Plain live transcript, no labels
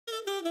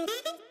Welcome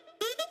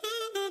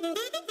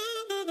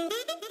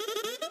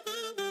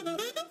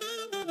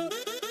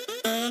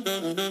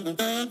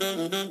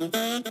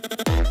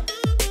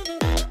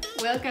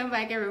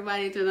back,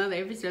 everybody, to another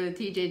episode of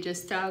TJ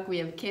Just Talk. We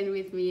have Ken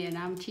with me, and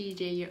I'm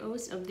TJ, your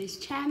host of this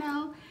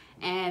channel,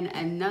 and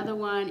another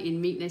one in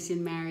Meekness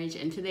in Marriage.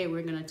 And today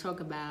we're going to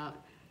talk about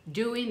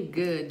doing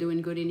good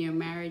in your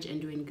marriage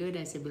and doing good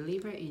as a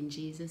believer in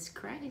Jesus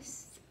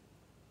Christ.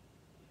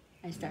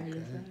 I started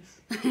it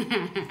first.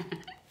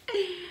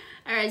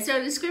 All right,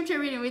 so the scripture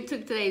reading we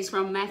took today is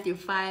from Matthew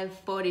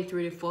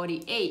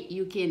 5:40-48.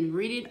 You can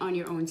read it on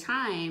your own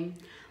time,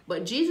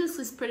 but Jesus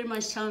is pretty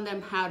much telling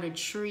them how to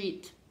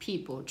treat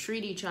people,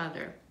 treat each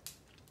other.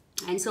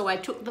 And so I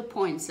took the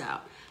points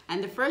out.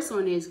 And the first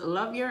one is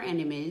love your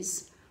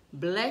enemies,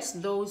 bless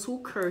those who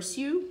curse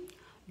you,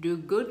 do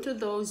good to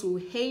those who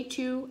hate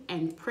you,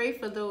 and pray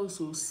for those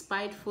who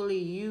spitefully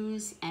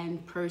use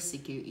and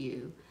persecute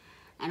you.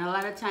 And a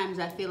lot of times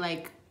I feel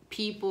like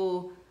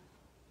people,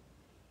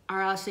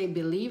 or I'll say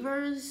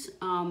believers,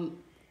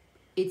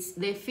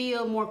 they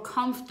feel more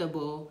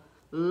comfortable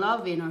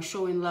loving or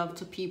showing love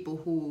to people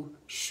who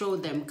show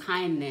them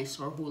kindness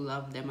or who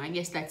love them. I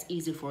guess that's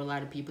easy for a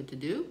lot of people to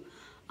do,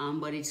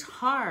 but it's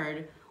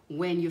hard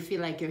when you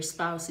feel like your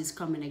spouse is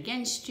coming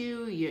against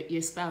you,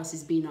 your spouse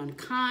is being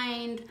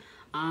unkind,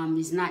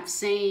 is not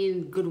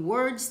saying good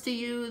words to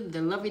you,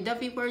 the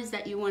lovey-dovey words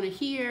that you want to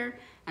hear,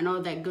 and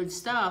all that good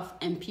stuff,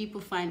 and people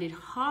find it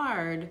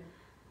hard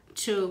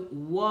to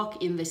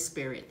walk in the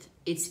spirit.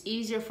 It's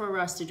easier for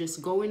us to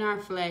just go in our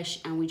flesh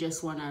and we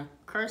just want to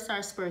curse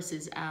our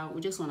spouses out.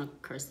 We just want to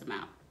curse them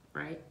out,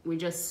 right? We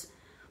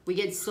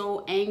get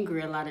so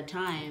angry a lot of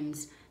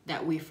times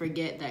that we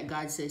forget that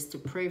God says to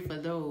pray for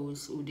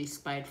those who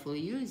despitefully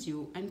use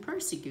you and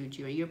persecute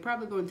you. And you're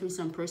probably going through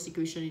some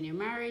persecution in your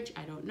marriage,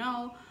 I don't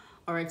know,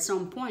 or at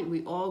some point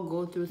we all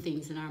go through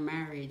things in our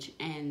marriage,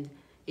 and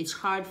it's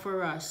hard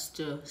for us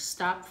to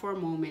stop for a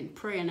moment,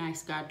 pray, and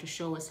ask God to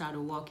show us how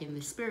to walk in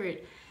the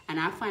spirit. And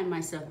I find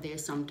myself there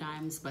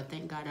sometimes, but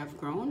thank God I've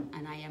grown,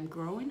 and I am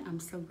growing. I'm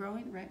still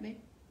growing, right, babe?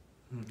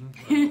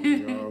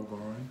 Mm-hmm. We're all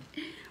growing.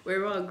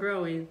 We're all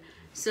growing.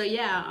 So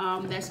yeah,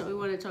 that's what we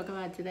want to talk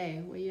about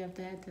today. What do you have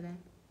to add to that?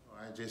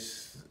 I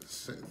just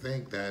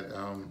think that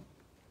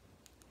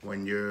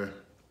when you're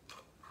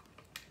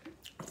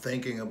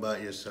thinking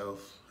about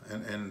yourself,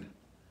 and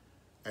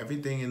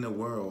everything in the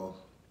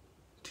world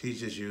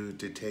teaches you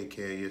to take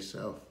care of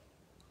yourself,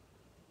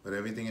 but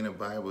everything in the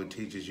Bible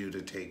teaches you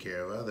to take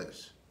care of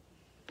others.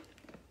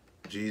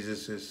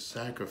 Jesus'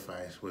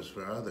 sacrifice was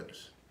for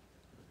others.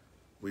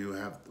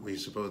 We're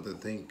supposed to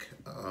think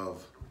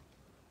of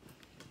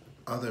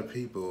other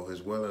people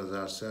as well as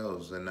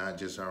ourselves and not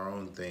just our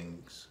own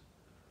things.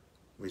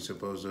 We're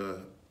supposed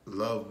to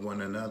love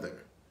one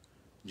another.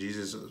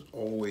 Jesus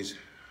always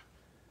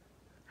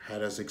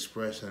had us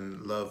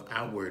expressing love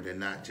outward and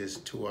not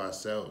just to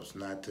ourselves,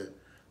 not to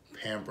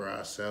pamper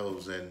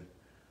ourselves and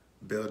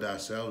build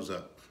ourselves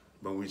up,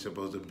 but we're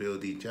supposed to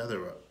build each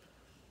other up.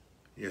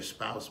 Your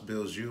spouse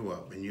builds you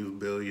up, and you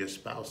build your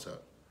spouse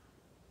up.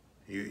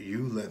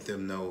 You let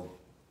them know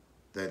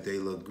that they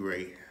look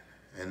great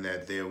and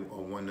that they're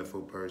a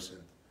wonderful person,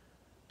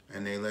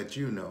 and they let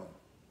you know,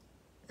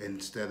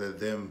 instead of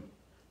them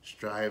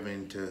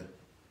striving to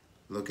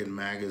look at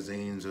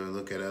magazines or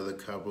look at other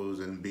couples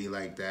and be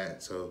like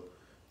that so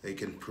they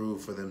can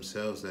prove for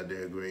themselves that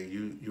they're great.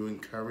 You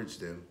encourage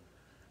them,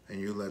 and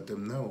you let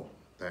them know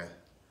that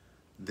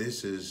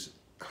this is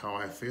how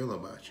I feel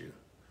about you.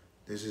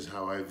 This is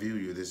how I view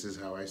you. This is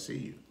how I see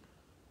you.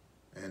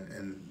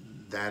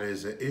 And that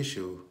is an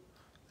issue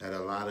that a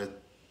lot of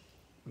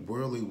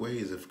worldly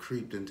ways have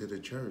creeped into the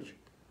church.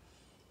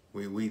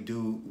 We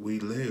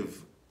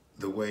live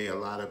the way a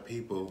lot of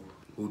people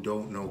who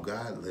don't know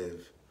God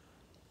live,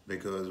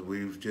 because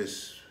we've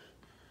just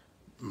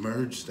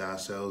merged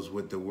ourselves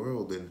with the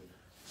world in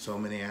so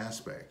many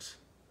aspects.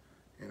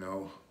 You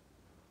know,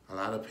 a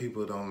lot of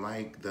people don't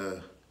like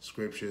the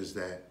scriptures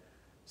that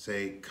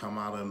say, come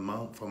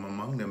out from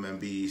among them and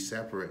be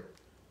separate,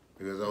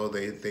 because,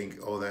 they think,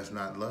 that's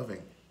not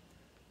loving.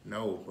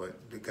 No,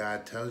 but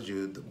God tells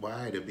you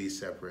why to be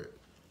separate,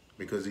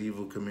 because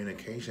evil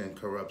communication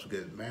corrupts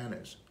good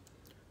manners.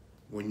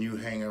 When you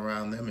hang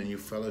around them and you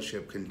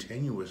fellowship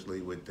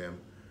continuously with them,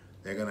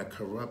 they're going to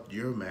corrupt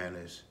your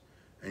manners,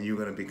 and you're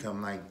going to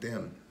become like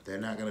them. They're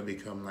not going to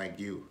become like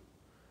you.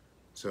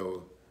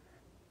 So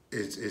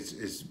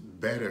it's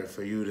better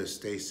for you to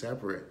stay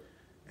separate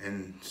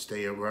and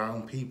stay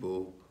around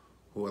people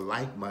who are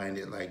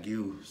like-minded like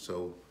you,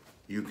 so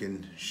you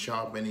can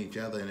sharpen each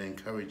other and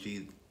encourage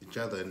each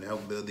other and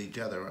help build each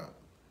other up.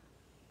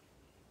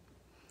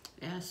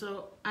 Yeah,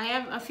 so I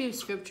have a few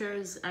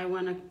scriptures I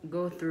want to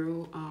go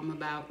through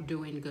about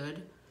doing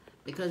good,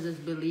 because as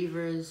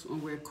believers,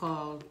 when we're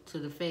called to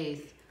the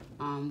faith,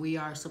 we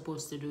are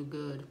supposed to do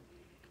good.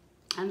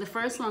 And the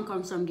first one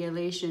comes from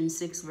Galatians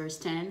 6 verse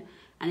 10,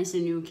 and it's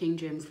the New King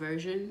James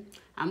Version.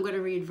 I'm going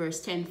to read verse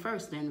 10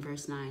 first, then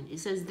verse 9. It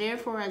says,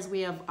 therefore, as we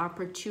have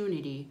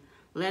opportunity,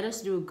 Let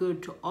us do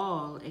good to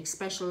all,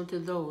 especially to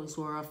those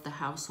who are of the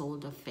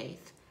household of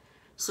faith.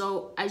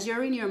 So as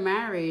you're in your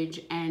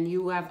marriage and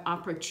you have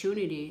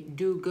opportunity,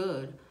 do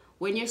good.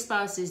 When your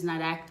spouse is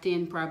not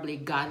acting probably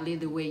godly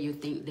the way you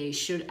think they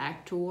should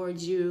act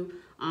towards you,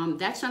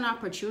 that's an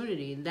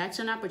opportunity. That's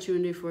an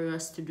opportunity for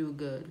us to do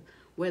good,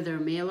 whether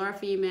male or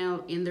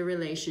female in the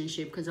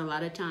relationship, because a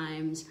lot of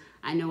times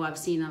I know I've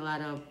seen a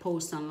lot of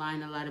posts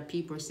online, a lot of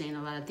people saying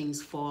a lot of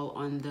things fall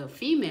on the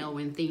female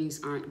when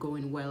things aren't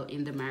going well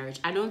in the marriage.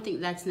 I don't think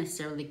that's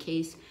necessarily the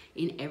case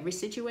in every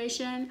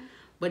situation,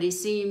 but it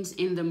seems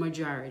in the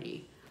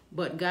majority.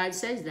 But God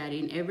says that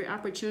in every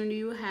opportunity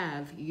you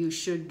have, you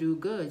should do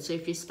good. So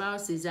if your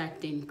spouse is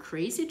acting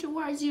crazy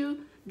towards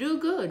you, do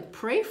good.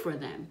 Pray for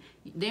them.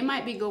 They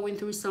might be going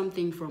through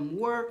something from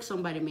work.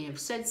 Somebody may have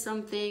said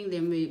something. They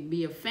may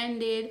be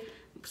offended.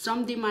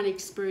 Some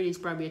demonic spirit is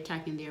probably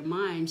attacking their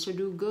mind. So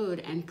do good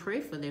and pray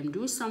for them.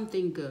 Do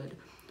something good.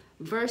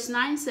 Verse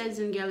 9 says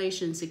in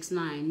Galatians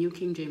 6:9, New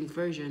King James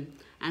Version,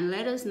 "And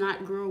let us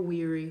not grow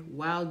weary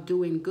while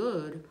doing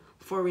good,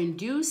 for in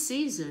due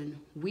season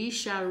we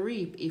shall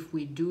reap if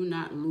we do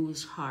not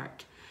lose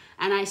heart."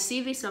 And I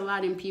see this a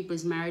lot in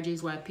people's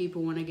marriages why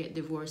people want to get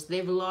divorced.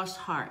 They've lost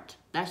heart.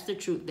 That's the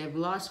truth. They've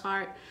lost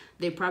heart.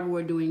 They probably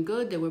were doing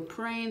good. They were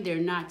praying. They're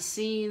not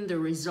seeing the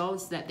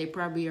results that they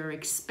probably are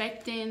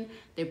expecting.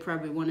 They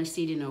probably want to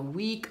see it in a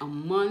week, a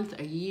month,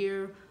 a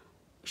year,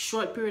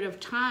 short period of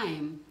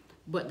time.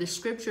 But the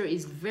scripture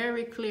is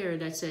very clear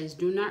that says,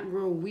 do not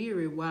grow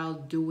weary while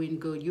doing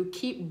good. You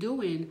keep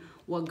doing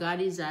what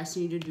God is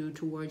asking you to do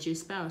towards your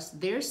spouse.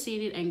 They're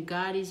seeing it and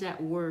God is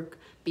at work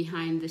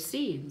behind the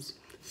scenes.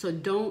 So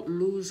don't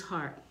lose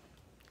heart.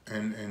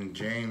 And in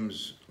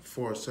James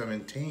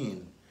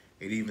 4:17,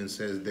 it even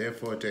says,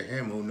 "Therefore to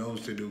him who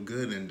knows to do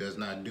good and does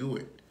not do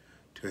it,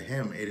 to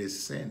him it is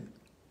sin."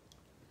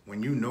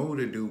 When you know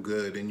to do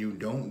good and you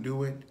don't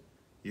do it,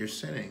 you're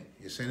sinning.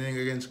 You're sinning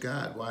against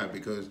God. Why?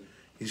 Because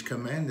he's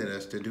commanded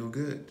us to do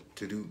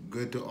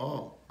good to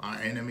all. Our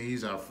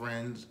enemies, our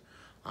friends,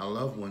 our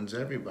loved ones,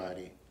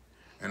 everybody.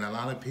 And a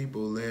lot of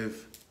people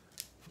live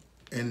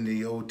in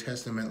the Old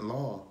Testament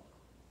law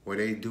where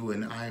they do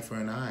an eye for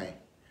an eye.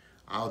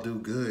 I'll do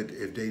good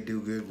if they do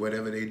good.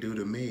 Whatever they do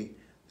to me,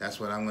 that's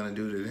what I'm going to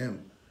do to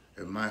them.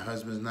 If my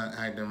husband's not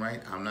acting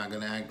right, I'm not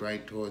going to act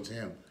right towards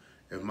him.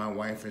 If my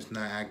wife is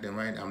not acting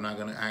right, I'm not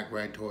going to act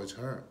right towards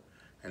her.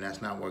 And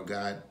that's not what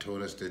God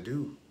told us to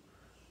do.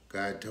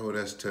 God told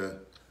us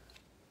to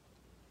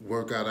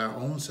work out our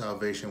own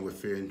salvation with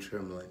fear and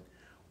trembling.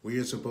 We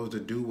are supposed to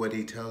do what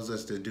he tells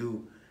us to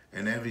do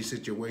in every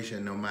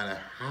situation, no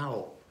matter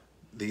how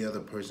the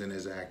other person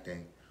is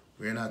acting.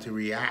 We are not to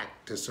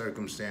react to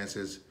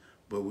circumstances,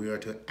 but we are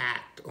to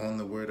act on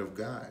the word of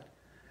God.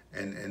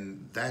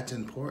 And that's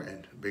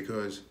important,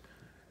 because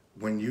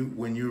when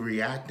you're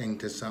reacting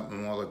to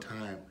something all the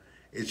time,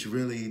 it's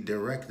really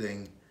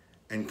directing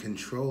and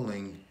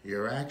controlling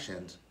your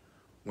actions,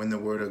 when the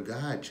word of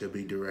God should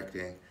be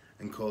directing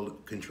and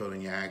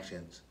controlling your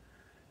actions.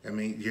 I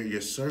mean,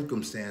 your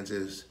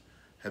circumstances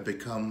have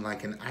become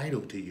like an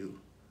idol to you.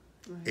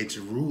 Right. It's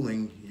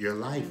ruling your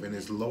life and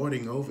it's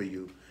lording over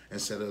you,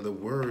 instead of the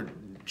word,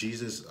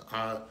 Jesus,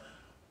 our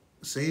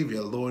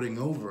Savior, lording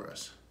over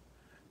us.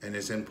 And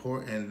it's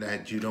important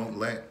that you don't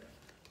let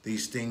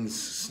these things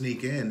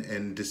sneak in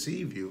and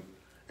deceive you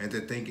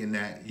into thinking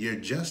that you're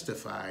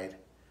justified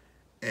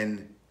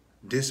in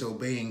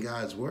disobeying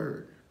God's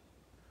word.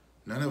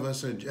 None of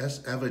us are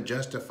ever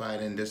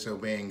justified in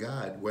disobeying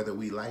God, whether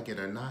we like it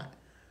or not.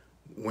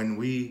 When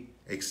we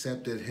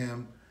accepted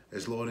him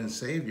as Lord and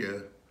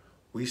Savior,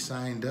 we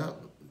signed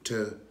up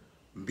to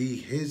be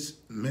his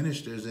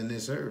ministers in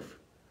this earth,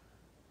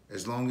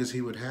 as long as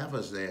he would have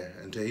us there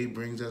until he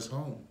brings us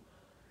home.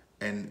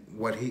 And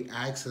what he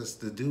asks us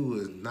to do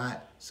is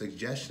not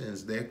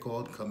suggestions, they're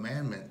called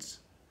commandments.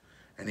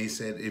 And he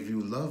said, if you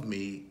love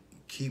me,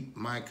 keep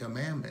my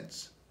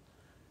commandments.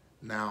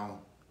 Now,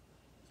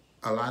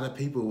 a lot of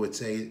people would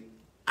say,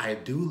 I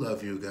do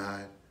love you,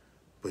 God,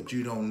 but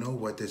you don't know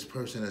what this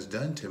person has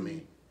done to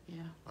me.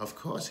 Yeah. Of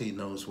course he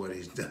knows what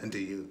he's done to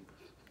you.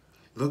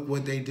 Look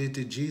what they did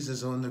to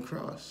Jesus on the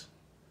cross.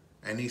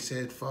 And he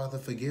said, Father,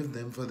 forgive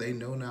them, for they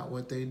know not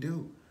what they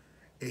do.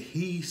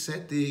 He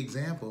set the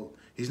example.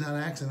 He's not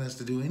asking us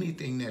to do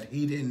anything that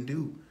he didn't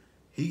do.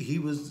 He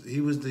was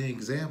the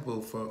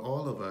example for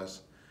all of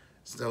us,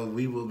 so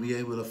we will be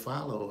able to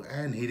follow.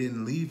 And he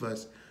didn't leave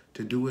us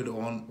to do it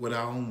with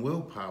our own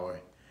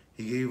willpower.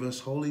 He gave us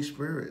Holy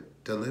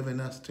Spirit to live in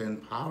us, to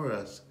empower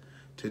us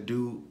to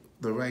do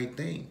the right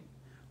thing.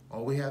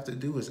 All we have to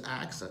do is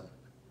ask him,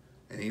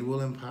 and he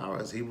will empower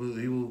us. He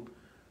will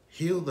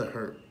heal the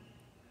hurt.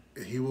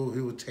 He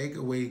will take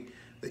away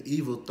the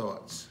evil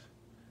thoughts.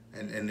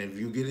 And if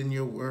you get in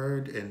your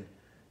word and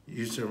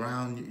you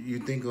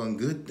think on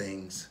good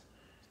things,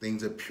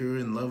 things are pure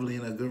and lovely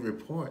and a good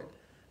report,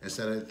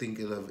 instead of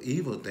thinking of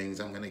evil things.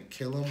 I'm going to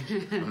kill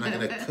him. I'm not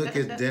going to cook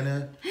his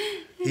dinner.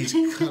 He's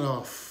cut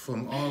off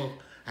from all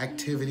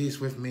activities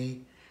with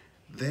me.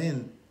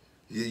 Then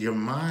your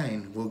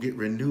mind will get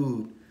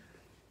renewed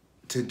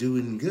to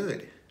doing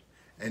good.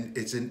 And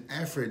it's an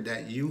effort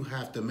that you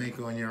have to make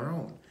on your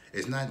own.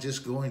 It's not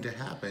just going to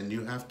happen.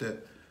 You have to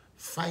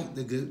fight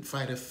the good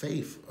fight of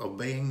faith,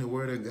 obeying the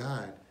word of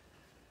God.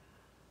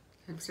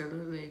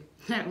 Absolutely.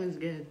 That was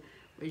good.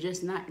 We're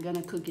just not going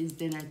to cook his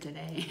dinner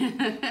today.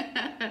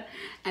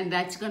 And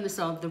that's going to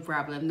solve the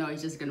problem. No,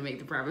 it's just going to make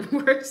the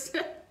problem worse.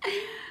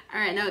 All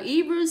right, now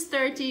Hebrews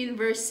 13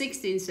 verse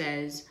 16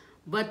 says,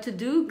 "But to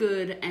do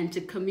good and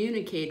to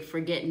communicate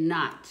forget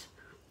not,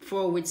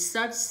 for with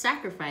such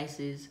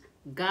sacrifices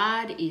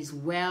God is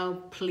well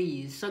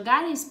pleased." So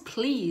God is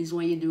pleased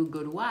when you do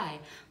good. Why?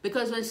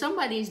 Because when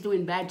somebody is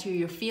doing bad to you,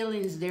 your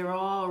feelings, they're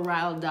all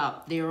riled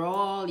up. You're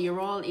all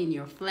in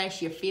your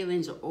flesh. Your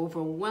feelings are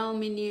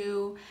overwhelming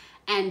you.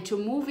 And to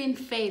move in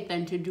faith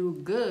and to do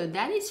good,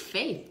 that is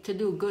faith. To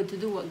do good, to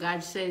do what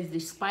God says,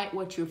 despite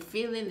what you're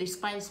feeling,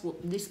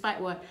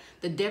 despite what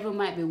the devil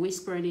might be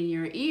whispering in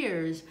your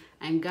ears.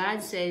 And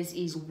God says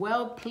he's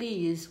well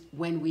pleased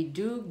when we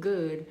do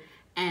good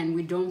and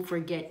we don't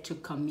forget to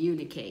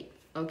communicate.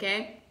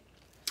 Okay?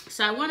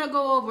 So I want to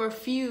go over a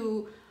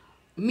few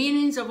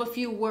meanings of a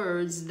few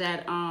words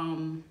that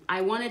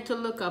I wanted to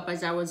look up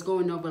as I was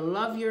going over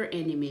love your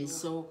enemies.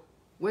 So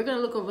we're going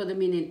to look over the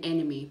meaning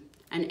enemy.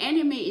 An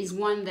enemy is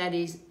one that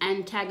is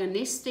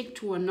antagonistic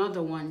to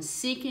another one,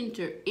 seeking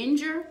to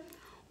injure,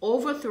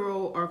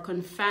 overthrow, or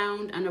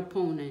confound an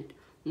opponent.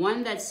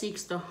 One that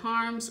seeks to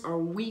harms or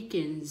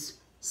weakens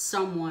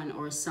someone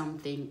or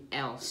something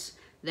else.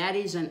 That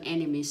is an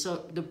enemy.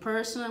 So the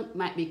person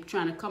might be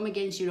trying to come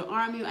against you to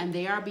harm you, and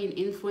they are being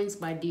influenced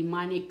by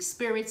demonic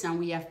spirits, and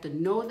we have to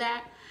know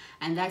that.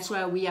 And that's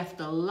why we have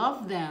to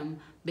love them,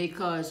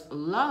 because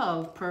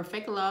love,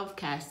 perfect love,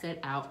 casteth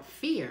out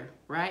fear,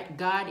 right?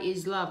 God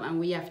is love, and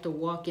we have to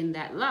walk in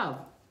that love.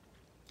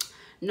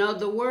 Now,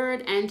 the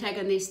word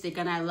antagonistic,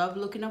 and I love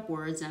looking up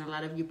words, and a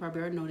lot of you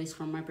probably already noticed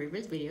from my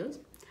previous videos.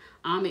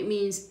 It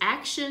means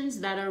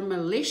actions that are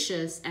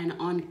malicious and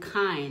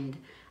unkind,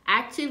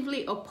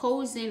 actively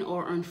opposing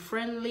or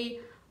unfriendly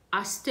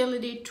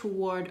hostility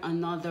toward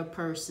another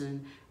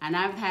person. And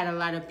I've had a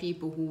lot of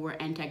people who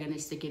were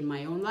antagonistic in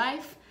my own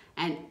life,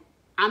 and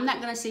I'm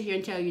not going to sit here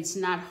and tell you it's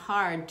not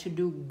hard to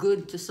do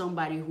good to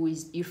somebody who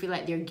is, you feel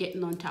like they're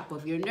getting on top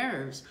of your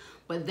nerves.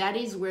 But that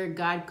is where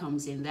God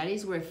comes in. That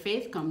is where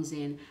faith comes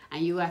in.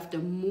 And you have to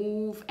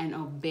move and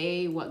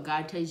obey what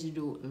God tells you to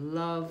do.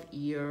 Love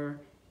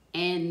your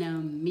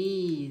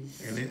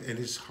enemies. And it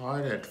is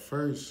hard at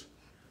first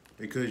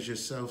because you're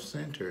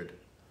self-centered.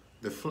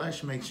 The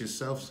flesh makes you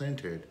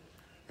self-centered.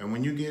 And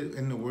when you get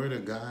in the Word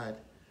of God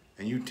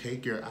and you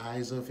take your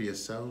eyes off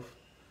yourself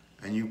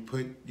and you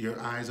put your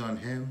eyes on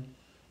Him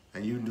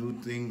and you do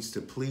things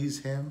to please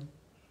Him,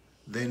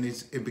 then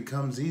it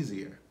becomes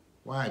easier.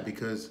 Why?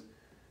 Because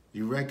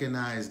you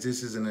recognize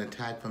this is an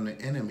attack from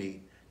the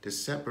enemy to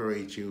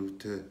separate you,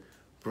 to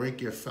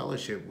break your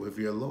fellowship with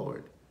your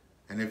Lord.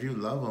 And if you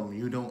love Him,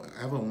 you don't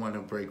ever want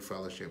to break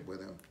fellowship with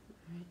Him.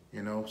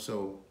 You know,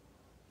 so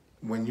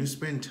when you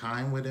spend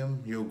time with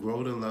Him, you'll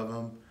grow to love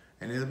Him,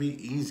 and it'll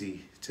be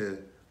easy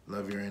to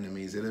love your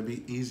enemies. It'll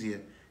be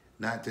easier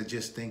not to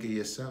just think of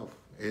yourself.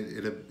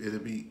 It'll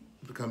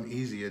become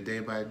easier day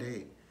by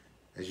day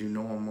as you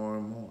know Him more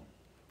and more.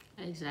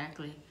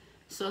 Exactly.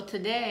 So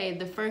today,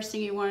 the first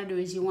thing you want to do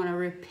is you want to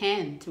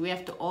repent. We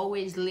have to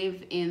always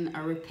live in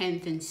a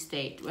repentant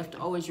state. We have to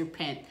always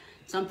repent.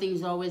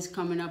 Something's always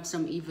coming up,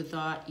 some evil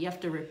thought. You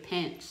have to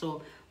repent.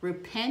 So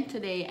repent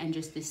today and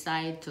just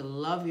decide to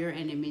love your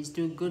enemies.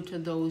 Do good to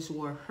those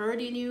who are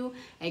hurting you,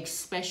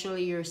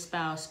 especially your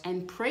spouse,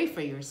 and pray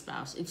for your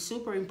spouse. It's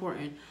super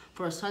important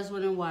for us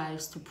husbands and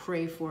wives to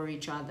pray for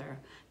each other,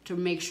 to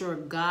make sure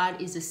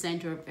God is the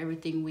center of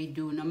everything we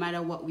do, no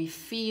matter what we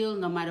feel,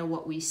 no matter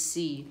what we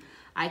see.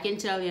 I can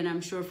tell you, and I'm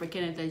sure for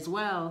Kenneth as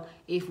well,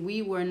 if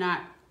we were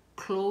not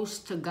close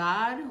to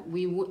God,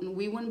 we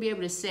wouldn't be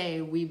able to say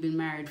we've been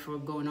married for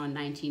going on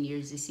 19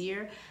 years this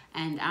year.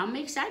 And I'm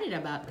excited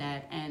about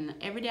that. And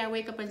every day I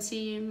wake up and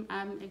see him,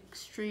 I'm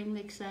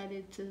extremely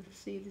excited to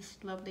see this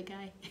lovely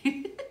guy.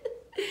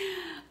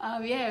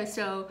 Yeah,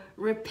 so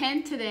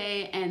repent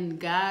today and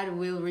God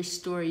will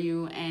restore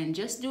you, and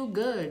just do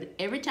good.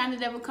 Every time the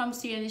devil comes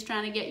to you and he's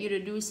trying to get you to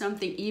do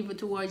something evil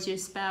towards your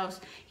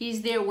spouse,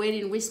 he's there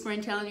waiting,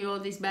 whispering, telling you all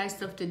this bad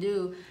stuff to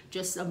do.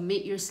 Just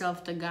submit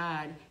yourself to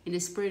God in the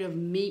spirit of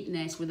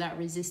meekness without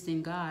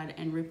resisting God,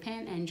 and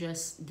repent and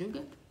just do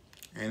good.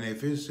 And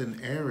if it's an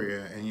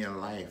area in your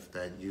life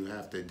that you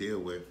have to deal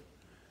with,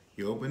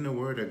 you open the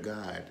Word of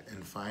God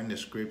and find the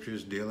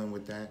scriptures dealing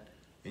with that,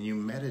 and you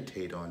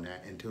meditate on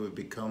that until it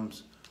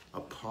becomes a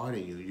part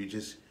of you. You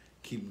just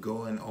keep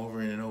going over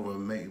and over.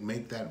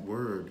 Make that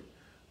word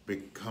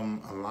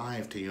become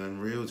alive to you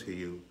and real to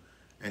you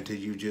until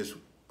you just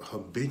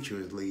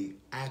habitually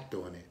act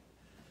on it.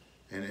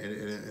 And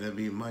it'll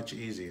be much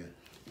easier.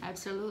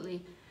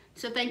 Absolutely.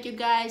 So thank you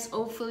guys.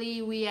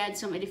 Hopefully we add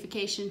some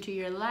edification to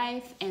your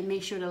life, and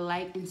make sure to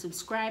like and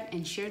subscribe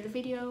and share the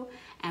video,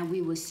 and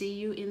we will see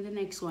you in the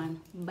next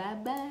one.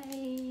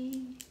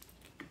 Bye-bye.